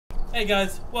Hey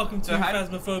guys, welcome to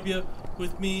Phasmophobia.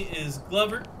 With me is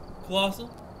Glover,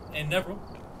 Colossal, and Neville.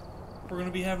 We're going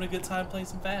to be having a good time playing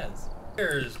some Phas.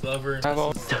 Here's Glover,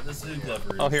 and this is who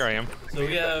Glover is. Oh, here I am. So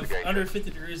we have under 50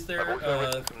 degrees there,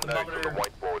 thermometer,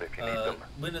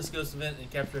 witness ghost event,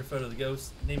 and capture a photo of the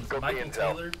ghost. Name is Michael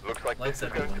Taylor. Likes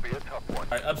everyone.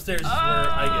 Alright, upstairs is where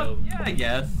I go. Yeah, I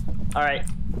guess. Alright,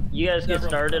 you guys get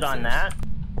started on that.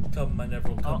 Come, my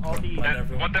Neville, come, I'll be, my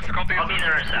Neville. What difficulty is I'll be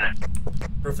there in a sec.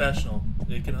 Professional.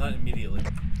 They can hunt immediately.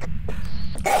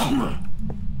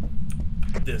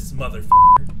 This motherfucker.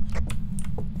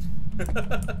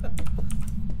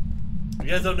 You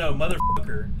guys don't know,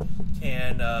 motherfucker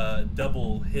can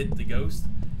double hit the ghost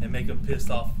and make him pissed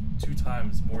off 2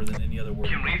 times more than any other word.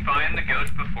 Can we find the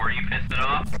ghost before you piss it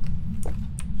off?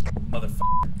 Motherfucker.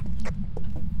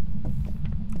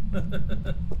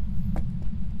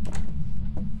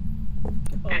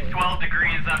 It's 12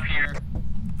 degrees up here.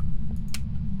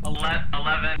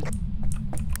 11.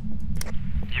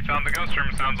 You found the ghost room,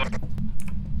 sounds like.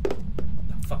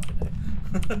 No, fucking A.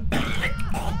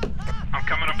 I'm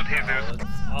coming up with Jesus. Oh, that's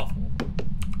awful.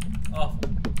 Awful.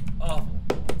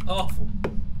 Awful. Awful.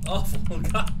 Awful.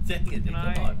 God dang it, dude.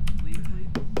 Come on. Please?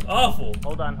 Awful.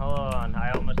 Hold on.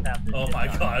 I almost have this. Oh my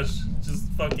gosh.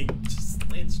 Just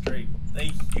land straight.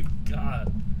 Thank you,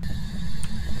 God.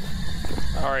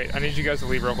 Alright, I need you guys to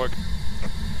leave real quick.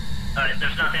 Alright,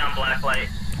 there's nothing on black light.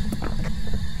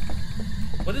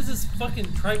 What is this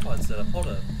fucking tripod setup? Hold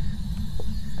up.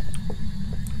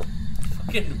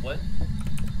 Fucking what?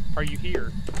 Are you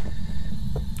here?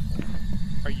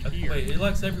 Are you here? Wait, it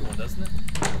likes everyone, doesn't it?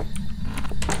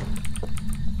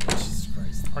 Jesus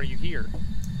Christ. Are you here?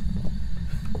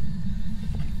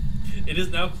 It is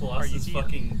now Colossus'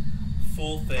 fucking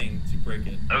full thing to break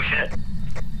it. Oh shit.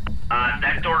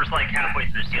 That door's like halfway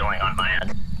through the ceiling on my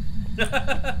end.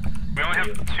 We only have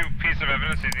 2 pieces of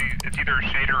evidence. It's either a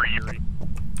shade or a Yuri.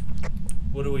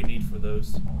 What do we need for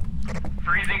those?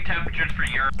 Freezing temperatures for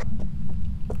your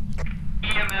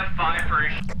EMF 5 for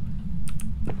a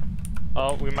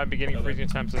Oh, we might be getting freezing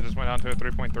temps. It just went down to a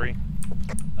 3.3.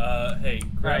 Hey,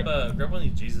 grab one of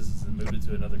these Jesuses and move it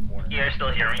to another corner. You guys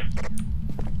still hear me?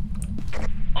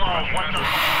 Oh, what the fuck is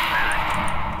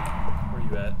that? Where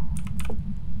you at?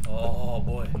 Oh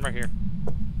boy. I'm right here.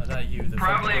 Oh, not you. The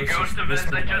Probably a ghost event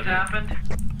that just happened.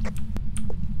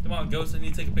 Come on, ghost, I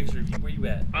need to take a picture of you. Where you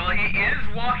at? Well, he is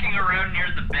walking around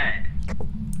near the bed.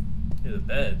 Near the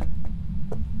bed?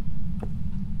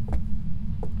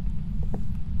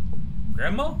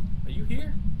 Grandma? Are you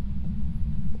here?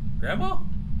 Grandma?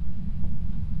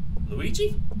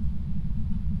 Luigi?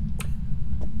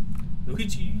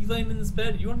 Luigi, you laying in this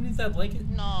bed? You underneath that blanket?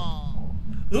 No.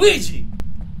 Luigi!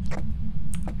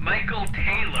 Michael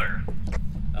Taylor.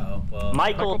 Oh, well.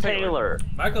 Michael Taylor.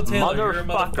 Michael Taylor, you're a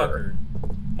motherfucker.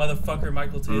 Motherfucker,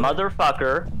 Michael Taylor.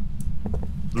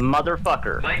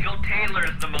 Motherfucker. Michael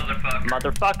Taylor's the motherfucker.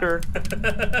 Motherfucker.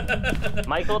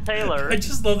 Michael Taylor. I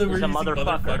just love that we're is a using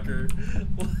motherfucker.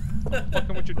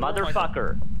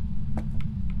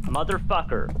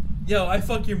 Motherfucker. Yo, I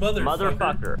fuck your mother.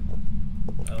 Motherfucker.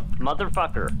 Oh.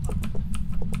 Motherfucker.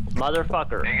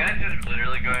 Are you guys just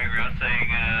literally going around saying,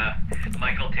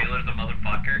 Michael Taylor's a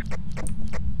motherfucker?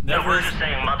 No, we're just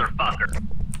saying motherfucker.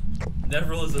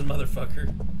 Neville is a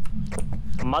motherfucker.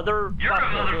 You're a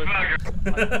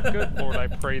motherfucker. Good lord, I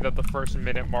pray that the first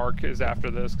minute mark is after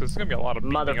this, because it's gonna be a lot of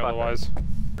beeping otherwise.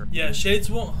 Yeah, shades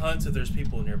won't hunt if there's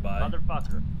people nearby.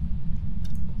 Motherfucker.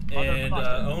 And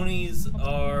Onis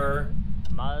are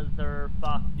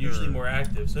usually more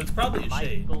active, so it's probably a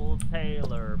shade. Michael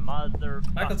Taylor,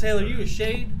 motherfucker. Michael Taylor, you a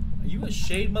shade? Are you a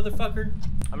shade, motherfucker?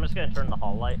 I'm just gonna turn the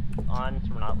hall light on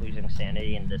so we're not losing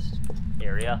sanity in this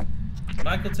area.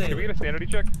 Michael Taylor. Can we get a sanity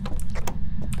check?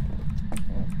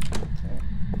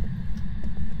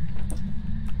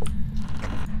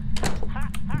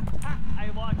 I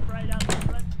walked right out the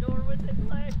front door with his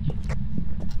leg.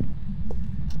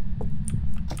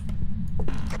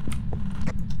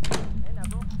 Hey,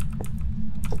 Neville.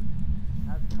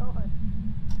 How's it going?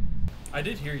 I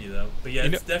did hear you though, but yeah,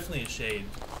 it's definitely a shade.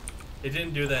 It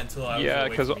didn't do that until I was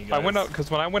away from you guys.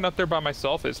 Because when I went up there by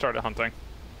myself, it started hunting.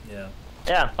 Yeah.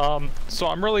 Yeah. So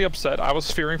I'm really upset. I was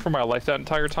fearing for my life that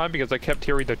entire time because I kept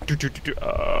hearing the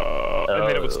and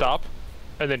then it would stop,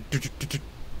 and then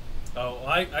Oh,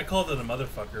 I called it a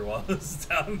motherfucker while I was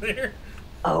down there.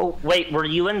 Oh, wait, were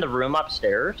you in the room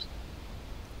upstairs?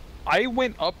 I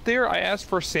went up there, I asked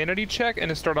for a sanity check, and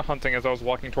it started hunting as I was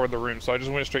walking toward the room, so I just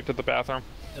went straight to the bathroom.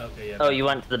 Okay, yeah. Oh, you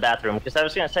went to the bathroom. Because I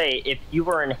was going to say, if you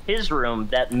were in his room,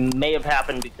 that may have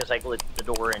happened because I glitched the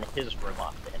door in his room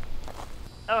off it.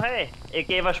 Oh, hey, it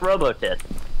gave us Robotit.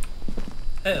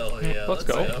 Hell yeah, let's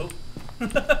go.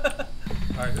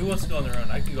 Alright, who wants to go on their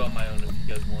own? I can go on my own if you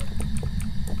guys want.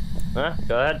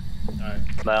 Go ahead. Alright.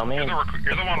 By all means.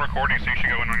 You're the one recording, so you should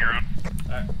go in on your own.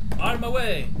 Alright, on my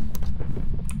way!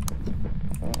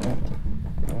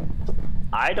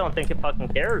 I don't think it fucking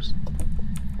cares.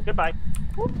 Goodbye.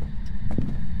 Whoop.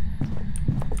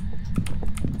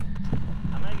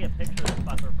 I'm gonna get a picture of this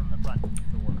fucker from the front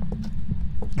door.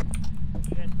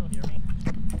 You guys still hear me?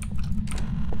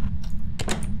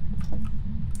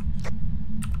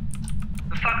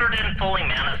 The fucker didn't fully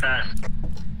manifest.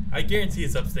 I guarantee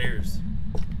it's upstairs.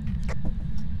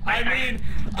 I mean,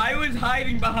 I was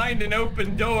hiding behind an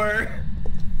open door.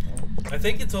 I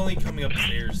think it's only coming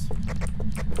upstairs.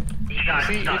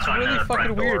 See, it's really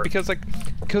fucking weird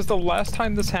because the last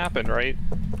time this happened, right?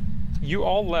 You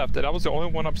all left, and I was the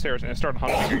only one upstairs, and it started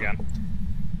hunting again.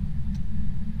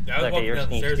 Yeah, I was walking down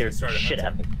the stairs and started shit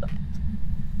hunting.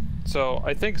 So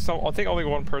I think only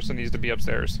one person needs to be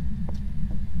upstairs.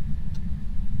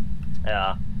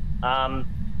 Yeah.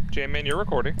 J-Man, you're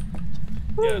recording.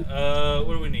 Yeah.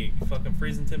 What do we need? Fucking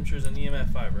freezing temperatures and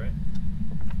EMF 5, right?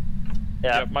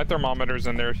 Yeah. My thermometer's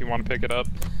in there if you want to pick it up.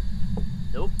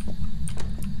 Nope.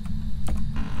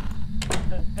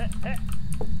 Did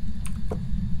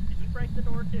you break the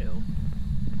door too?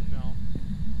 No.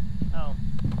 Oh.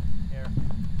 Here.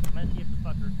 I'm gonna see if the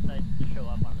fucker decides to show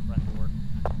up on the front door.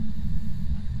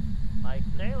 Mike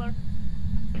Taylor.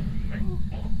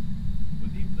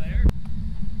 Was he there?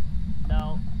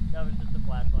 No, that was just a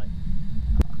flashlight.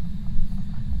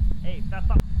 Hey, fat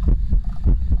fuck.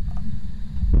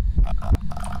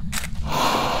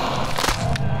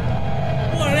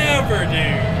 Whatever,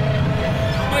 dude!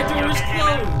 My door is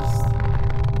closed!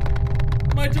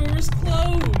 My door is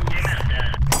closed!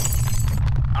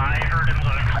 I heard him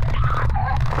going.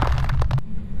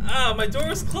 Ah, my door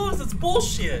is closed, it's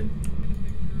bullshit!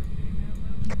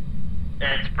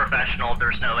 It's professional,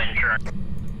 there's no insurance.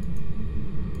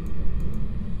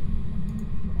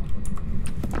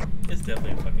 It's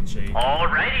definitely a fucking shade.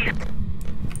 Alrighty.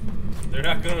 They're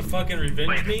not gonna fucking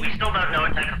revenge me? We still don't know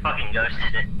what type of fucking ghost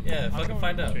it is. Yeah, fucking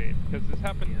find out. Because this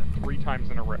happened 3 times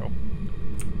in a row.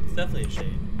 It's definitely a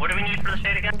shade. What do we need for the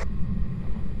shade again?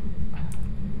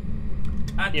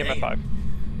 God EMF 5.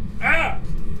 Ah!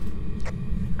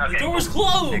 Okay, The door was cool.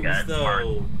 closed, Okay, good.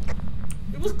 though!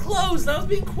 It was closed, I was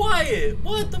being quiet!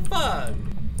 What the fuck?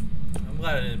 I'm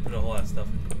glad I didn't put a whole lot of stuff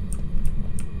in.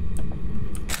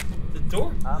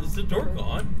 Is the door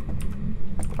gone?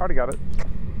 I already got it.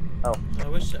 Oh. I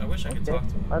wish I could talk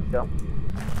to him. Let's go.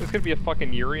 This could be a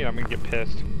fucking Yuri and I'm gonna get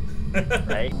pissed.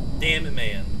 Right? Damn it,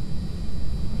 man.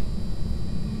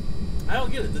 I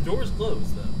don't get it. The door is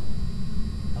closed, though.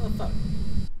 How the fuck?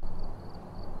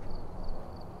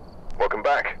 Welcome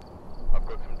back. I've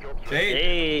got some jobs.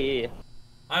 Hey.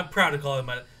 I'm proud to call him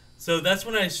my... So that's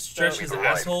when I stretched his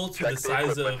asshole to the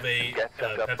size of a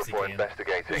Pepsi can.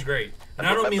 It was great. And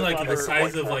I don't mean like the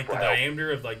size of like the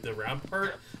diameter of like the round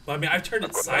part, but I mean I've turned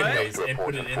it sideways and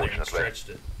put it in there and stretched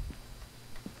it.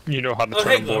 You know how to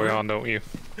turn a boy on, don't you?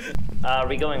 Are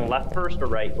we going left first or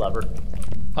right, Glover?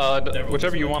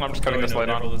 Whichever you want, I'm just cutting this light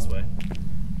on. This way.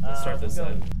 Let's start this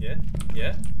side. Yeah?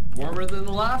 Yeah? Warmer than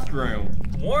the last room.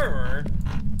 Warmer?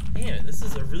 Damn it, this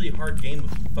is a really hard game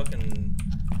of fucking...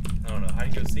 I don't know, hide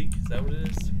and go seek? Is that what it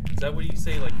is? Is that what you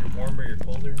say, like you're warmer, you're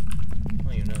colder? I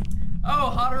don't even know.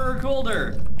 Oh, hotter or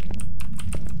colder?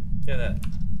 Yeah, that.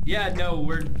 Yeah, no,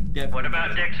 we're definitely... What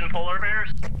about dicks and polar bears?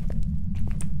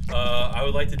 I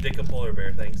would like to dick a polar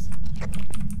bear, thanks.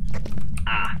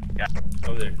 Ah, yeah.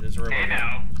 Over there, there's a room over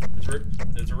here.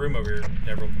 There's a room over here.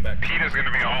 Never will come back. Peter's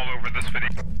gonna be all over this video.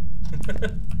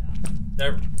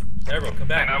 Never will come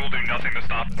back. And I will do nothing to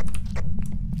stop it.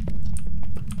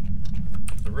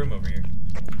 There's a room over here.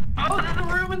 Oh, there's a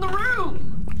room in the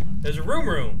room! There's a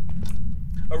room.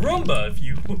 A Roomba, if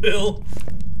you will.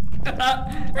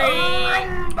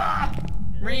 Roomba!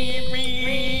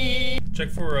 Check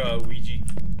for Ouija.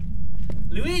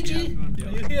 Luigi,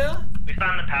 are you here? We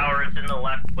found the power. It's in the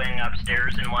left wing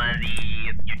upstairs in one of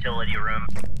the utility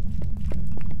rooms.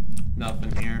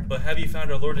 Nothing here. But have you found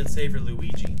our Lord and Savior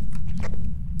Luigi?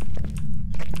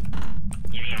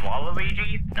 You mean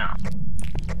Waluigi? No.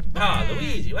 Ah,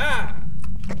 Luigi, ah!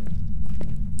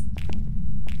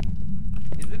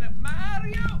 Isn't it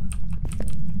Mario?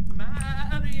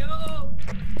 Mario!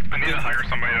 I need to hire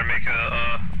somebody to make an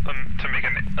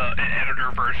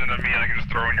editor version of me, and I can just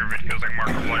throw in your videos like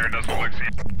Markiplier does with Lexi.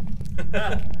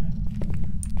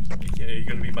 Are you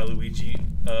gonna be my Luigi?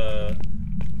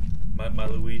 My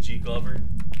Luigi Glover?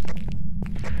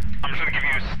 I'm just gonna give you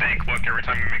a stank look every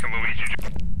time you make a Luigi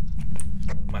joke.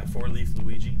 My 4-leaf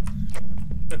Luigi?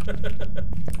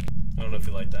 I don't know if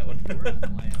you like that one.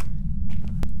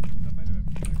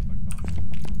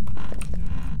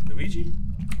 Luigi?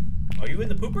 Are you in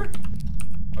the pooper?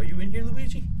 Are you in here,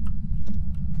 Luigi?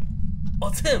 Oh,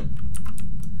 it's him!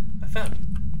 I found him.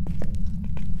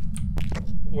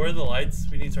 Where are the lights?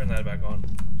 We need to turn that back on.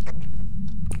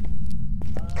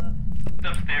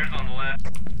 Upstairs on the left.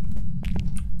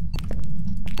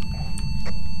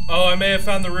 Oh, I may have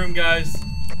found the room, guys.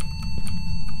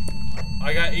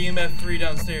 I got EMF 3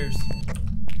 downstairs.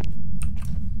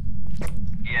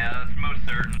 Yeah, that's most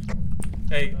certain.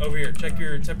 Hey, over here. Check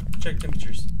your check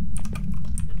temperatures.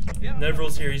 Yeah.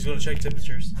 Neville's here. He's gonna check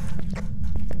temperatures.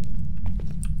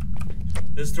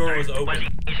 This door was open. Was he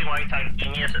using walkie-talkie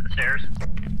genius at the stairs?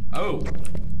 Oh.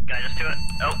 Guide us to it.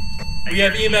 Oh. We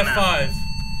have EMF 5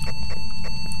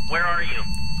 Where are you?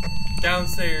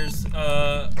 downstairs.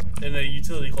 In a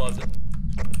utility closet.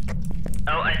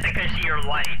 Oh, I think I see your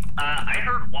light. I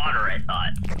heard water, I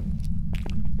thought.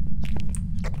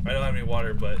 I don't have any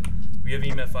water, but we have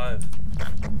EMF 5.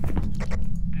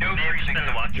 No Maybe freezing spin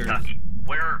the walkie-talkie.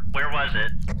 Where was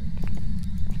it?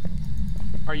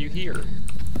 Are you here?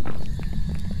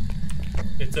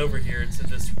 It's over here. It's in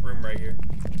this room right here.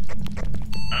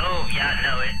 Oh, yeah,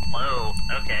 no, it's low.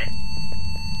 Okay.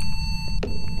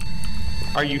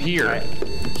 Are you here? Right.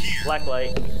 Black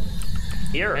light.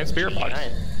 Here. And spirit box.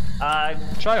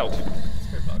 Nice. Child.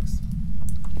 Spirit box.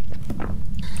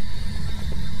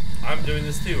 I'm doing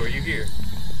this too. Are you here?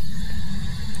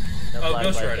 No Oh, black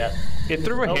Ghost light Rider. yet. It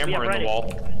threw a Oh, we hammer have in writing. the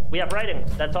wall. We have writing.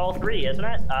 That's all 3, isn't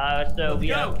it? So we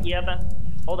have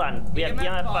hold on. We have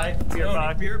EMF 5, spirit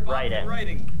box, writing.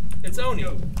 Writing. It's Oni.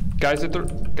 Guys, it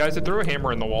threw a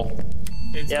hammer in the wall.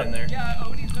 It's Yep. been there. Yeah,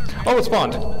 Oni's there. Oh, it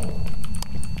spawned.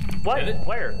 What? Did it?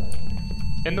 Where?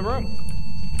 In the room.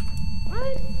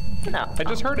 What? No. I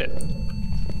just heard it.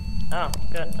 Oh,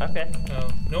 good. Okay. Oh,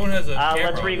 no one has a camera.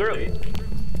 Let's regroup.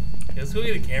 Yeah, let's go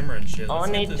get a camera and shit.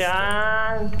 Let's get this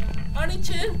Oni-chan.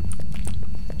 Oni-chan.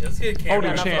 Yeah, let's get a camera.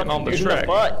 Oni-chan on the In track.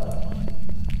 butt.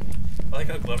 I like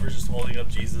how Glover's just holding up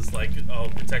Jesus like, oh,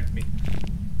 protect me.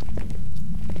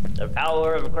 The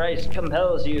power of Christ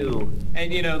compels you.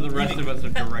 And you know, the rest of us are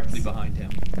directly behind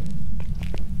him.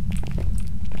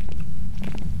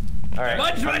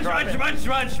 Alright.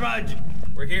 Smudge!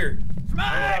 We're here.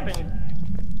 I'm dropping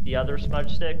the other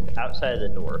smudge stick outside the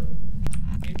door.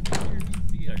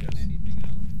 Yeah, I guess.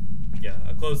 Yeah,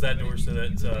 I'll close that door so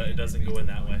that it doesn't go in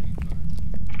that way.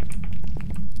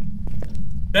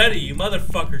 Betty, you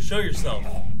motherfucker, show yourself.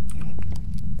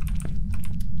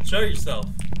 Show yourself.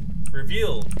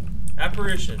 Reveal.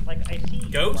 Apparition. Like, I see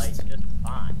Ghost? light just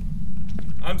fine.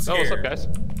 I'm Oh, scared. what's up, guys?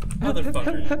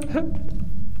 Motherfucker.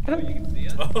 Oh, you can see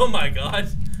us? Oh my god.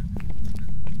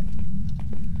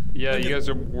 Yeah, you guys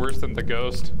are worse than the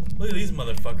ghost. Look at these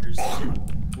motherfuckers.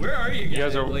 Where are you guys? You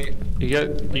guys are Like,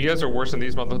 you guys are worse than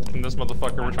than this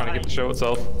motherfucker. We're trying to get the show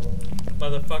itself.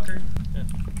 Motherfucker. Yeah.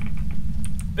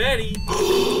 Betty!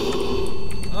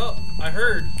 Oh, I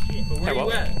heard. But where Hey, you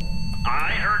what? at?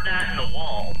 I heard that in the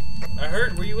wall. I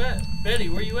heard. Where you at? Betty,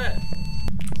 where you at?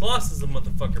 Kloss is a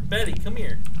motherfucker. Betty, come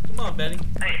here. Come on, Betty.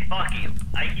 Hey, fuck you.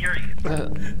 I hear you.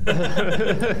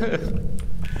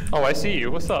 Oh, I see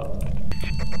you. What's up?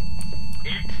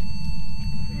 It's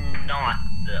not,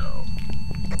 though.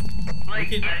 Like,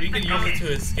 We could use it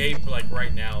to escape, like,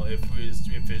 right now, if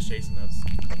it's chasing us.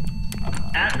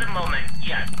 At the moment,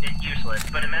 yes, it's useless.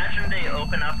 But imagine they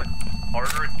open up a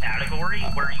harder category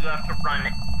where you have to run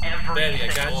every Betty, I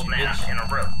got single you, map bitch. in a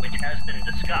row, which has been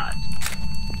discussed.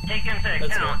 Take into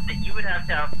account that you would have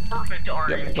to have perfect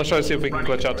RNG. Let's try to see if we can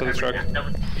glitch out to this truck. That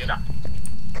would suck.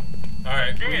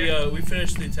 Alright, we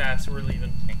finished the task. We're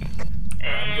leaving.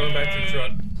 I'm going back to the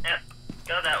truck. Yep,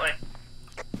 go that way.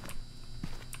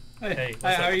 Hey,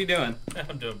 what's how up? are you doing?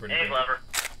 I'm doing pretty Hey, good. Glover.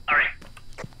 Alright.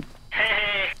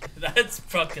 Hey. That's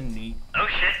fucking neat. Oh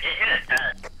shit, it hit its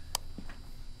head.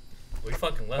 We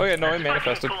fucking left. Oh yeah, no, I That's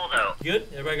manifested. fucking cool, though. Good?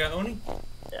 Everybody got Oni?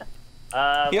 Yep.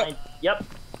 Yep.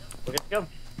 We're good to go.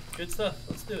 Good stuff.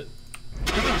 Let's do it.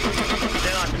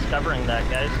 Stay on discovering that,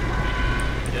 guys.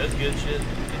 Yeah, that's good shit.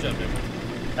 Good job, man.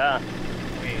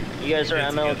 I mean, You guys are we did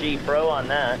it MLG together. pro on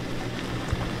that.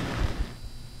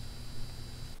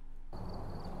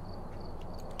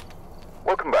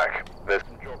 Welcome back. There's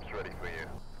some jobs ready for you.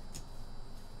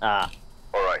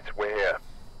 Alright, we're here.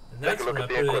 And Take that's a look when I at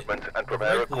the put equipment it and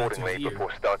prepare directly into accordingly here.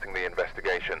 before starting the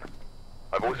investigation.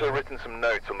 I've also written some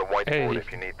notes on the whiteboard Hey.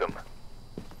 if you need them.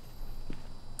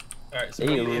 Alright, so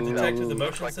we need Ew. detective the motion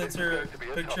Looks like this is sensor, going to be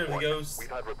a picture tough of the one. ghost, We've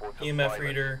had reports of EMF violence,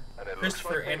 reader, and it looks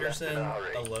Christopher like we left in a Anderson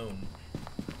hurry. alone.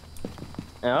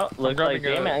 Oh, looks like grabbing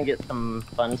a- J-Man gets some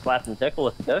fun slap and tickle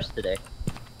with the ghost today.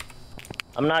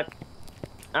 I'm not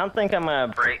I don't think I'm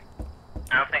gonna break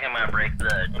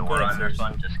the door on this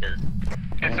one just because.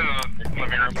 It's in the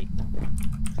living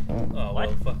room. Oh,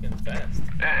 well, fucking fast.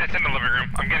 It's in the living room.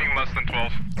 I'm getting less than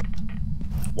 12.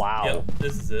 Wow. Yep,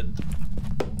 this is it.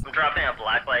 I'm dropping a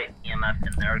blacklight EMF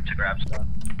in there to grab stuff.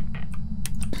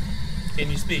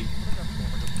 Can you speak?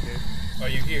 Are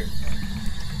you here?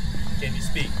 Can you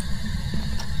speak?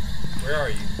 Where are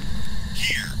you?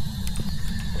 Here.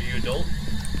 Are you adult?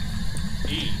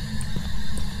 E.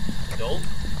 Adult?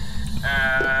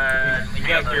 We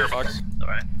got spirit box.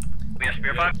 Alright. We have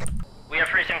spirit box? We have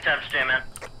freezing temps, J-Man.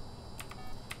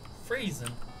 Freezing?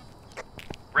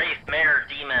 Wraith, Mare,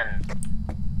 Demon.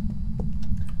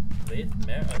 Wraith,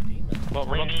 Mare, a demon. Well,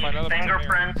 We need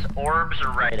fingerprints, orbs,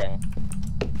 or writing.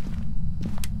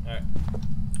 Alright.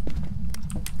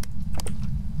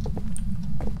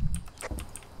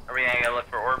 Are we gonna go look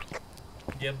for orbs?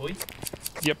 Yeah, boy.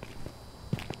 Yep.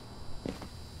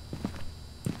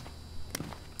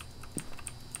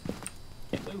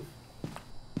 Can't move.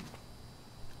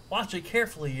 Watch it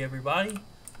carefully, everybody,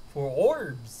 for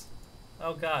orbs.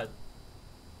 Oh, God.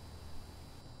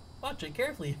 Watch it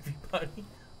carefully, everybody,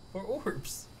 for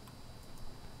orbs.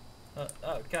 Oh,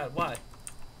 God, why?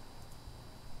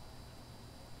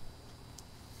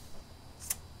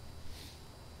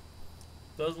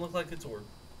 Doesn't look like it's orb.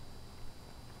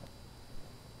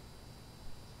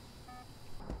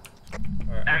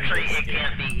 Right, Actually, it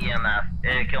can't be EMF.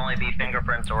 It can only be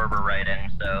fingerprints, orb, or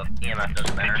writing, so EMF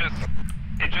doesn't matter.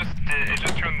 It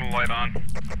just turned the light on.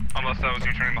 Unless that was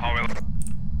you turning the hallway light.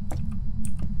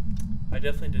 I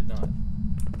definitely did not.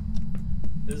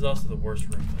 This is also the worst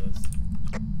room for this.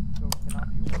 So it cannot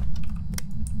be orb.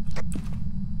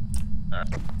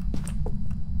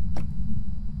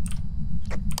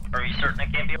 Are you certain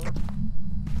it can't be orb?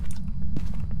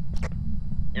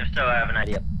 If so, I have an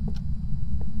idea.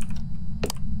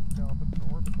 No, if it's an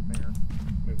orb, it's a mare.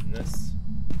 Moving this.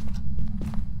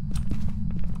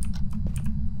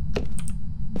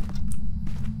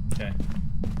 Okay.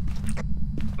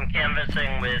 I'm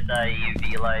canvassing with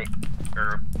UV light,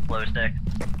 or glow stick.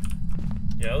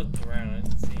 Yeah, I looked around, I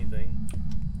didn't see anything.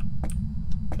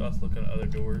 Could also look at other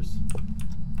doors.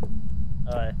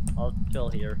 Alright, I'll chill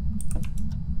here.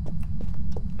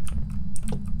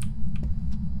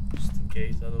 Just in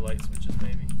case, other light switches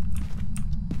maybe.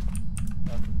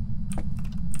 Nothing.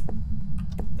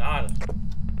 Nada.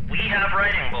 We have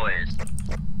writing, boys.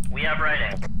 We have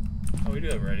writing. Oh, we do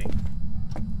have writing.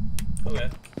 Okay,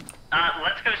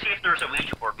 Let's go see if there's a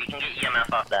Ouija board. We can get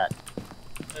EMF off that.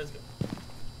 let's go.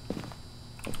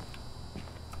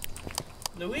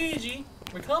 Luigi,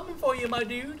 we're coming for you, my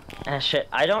dude. Ah, shit.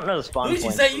 I don't know the spawn Luigi,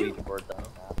 point say for you? Ouija board, though.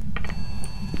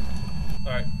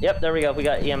 Alright. Yep, there we go. We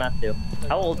got EMF, too.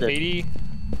 How old is it? 80,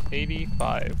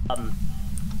 85.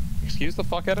 Excuse the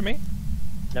fuck out of me?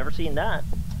 Never seen that.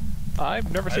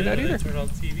 I've never I seen that didn't know either. they turned on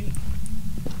TV.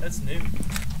 That's new.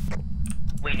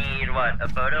 We need, what, a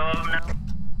photo of him now?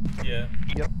 Yeah.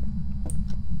 Yep.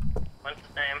 What's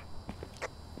his name?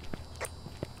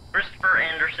 Christopher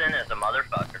Anderson is a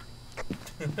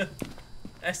motherfucker.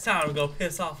 That's time to go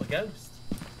piss off a ghost.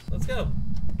 Let's go.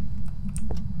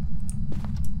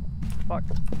 Fuck.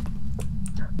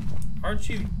 Aren't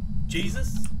you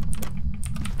Jesus?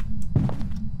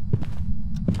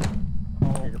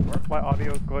 Oh, my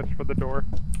audio's glitched for the door.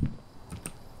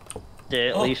 Did it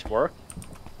at least work?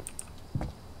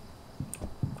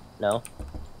 No.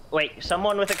 Wait,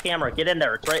 someone with a camera, get in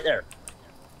there. It's right there.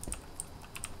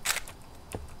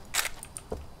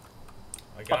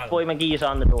 I got Fuckboy him. McGee's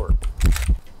on the door.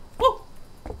 Woo!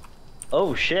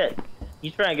 Oh shit.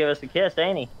 He's trying to give us a kiss,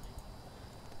 ain't he?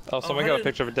 Oh, someone how got a did-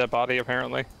 picture of a dead body,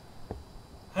 apparently.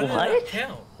 How did What? that not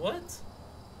count? What?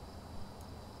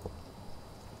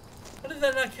 How did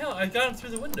that not count? I got him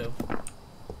through the window.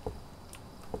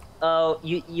 Oh,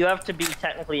 you have to be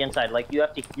technically inside. Like, you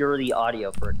have to hear the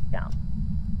audio for it to count.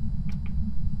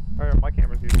 Alright, my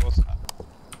camera's useless.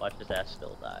 Watch his ass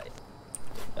still die.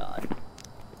 God.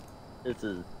 This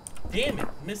is... Damn it,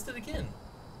 missed it again.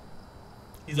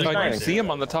 He's I like, not can even see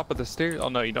him on the top of the stairs. Oh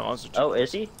no, you don't. Oh,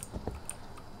 is he?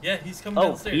 Yeah, he's coming Oh,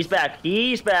 downstairs. he's back.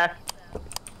 He's back.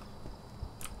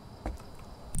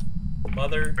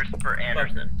 Mother. Christopher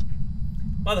Anderson.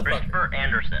 Motherfucker. Christopher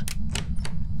Anderson.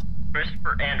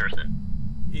 Christopher Anderson.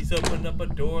 He's opened up a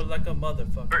door like a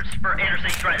motherfucker. Christopher Anderson,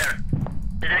 he's right there.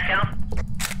 Did that count?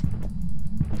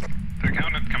 They're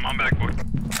counted. Come on back, boy.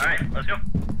 Alright, let's go.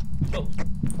 Go.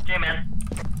 J-Man.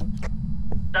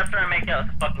 Stop trying to make out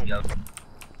with the fucking ghost.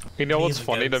 You know what's He's a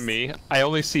funny to ghost. me? I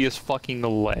only see his fucking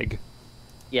leg.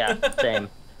 Yeah, same.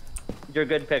 Your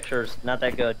good pictures, not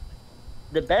that good.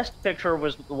 The best picture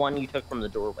was the one you took from the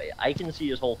doorway. I can see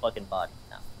his whole fucking body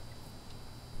now.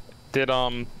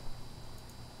 Does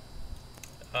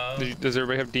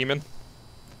everybody have demon?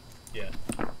 Yeah.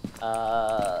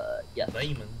 Yes.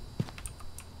 Demon.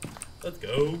 Let's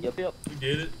go. Yep. We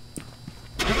did it.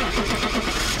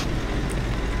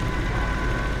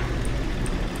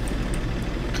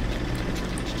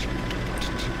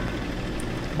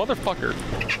 Motherfucker.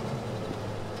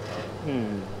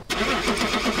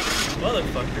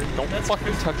 Motherfucker. Don't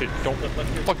fucking touch it. Don't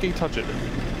fucking touch it.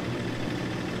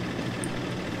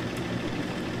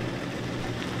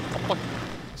 Oh, I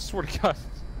swear to God.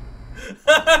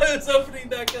 It's opening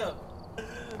back up.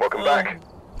 Welcome back.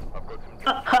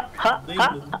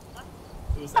 Demon.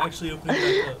 It was actually opening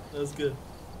back up. That was good.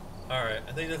 Alright,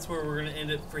 I think that's where we're going to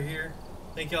end it for here.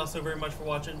 Thank you all so very much for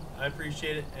watching. I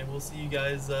appreciate it, and we'll see you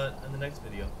guys in the next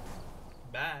video.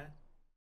 Bye.